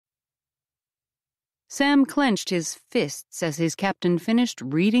Sam clenched his fists as his captain finished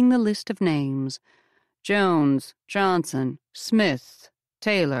reading the list of names. Jones, Johnson, Smith,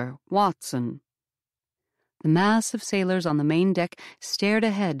 Taylor, Watson. The mass of sailors on the main deck stared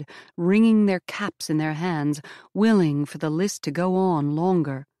ahead, wringing their caps in their hands, willing for the list to go on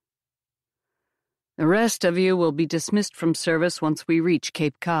longer. The rest of you will be dismissed from service once we reach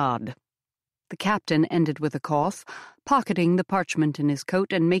Cape Cod. The captain ended with a cough, pocketing the parchment in his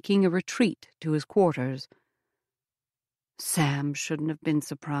coat and making a retreat to his quarters. Sam shouldn't have been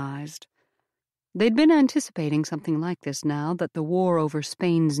surprised. They'd been anticipating something like this now that the war over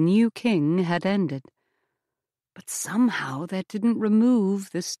Spain's new king had ended. But somehow that didn't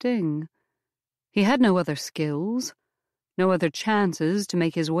remove the sting. He had no other skills, no other chances to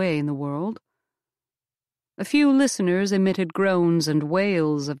make his way in the world. A few listeners emitted groans and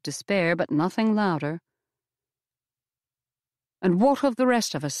wails of despair, but nothing louder. "And what of the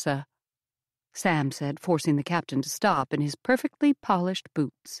rest of us, sir?" Sam said, forcing the captain to stop in his perfectly polished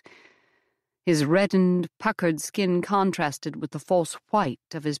boots. His reddened, puckered skin contrasted with the false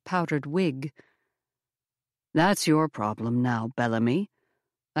white of his powdered wig. "That's your problem now, Bellamy.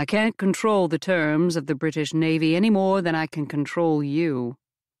 I can't control the terms of the British Navy any more than I can control you."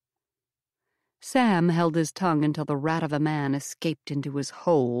 Sam held his tongue until the rat of a man escaped into his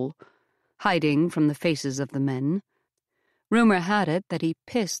hole, hiding from the faces of the men. Rumor had it that he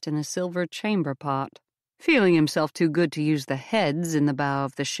pissed in a silver chamber pot, feeling himself too good to use the heads in the bow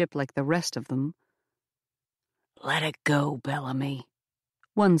of the ship like the rest of them. "Let it go, Bellamy,"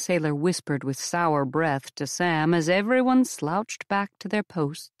 one sailor whispered with sour breath to Sam as everyone slouched back to their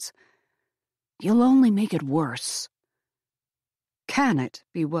posts. "You'll only make it worse." "Can it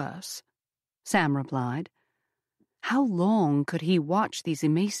be worse?" Sam replied. How long could he watch these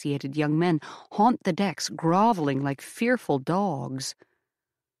emaciated young men haunt the decks, groveling like fearful dogs?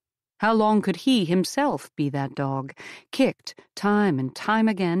 How long could he himself be that dog, kicked time and time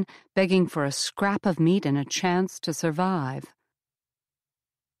again, begging for a scrap of meat and a chance to survive?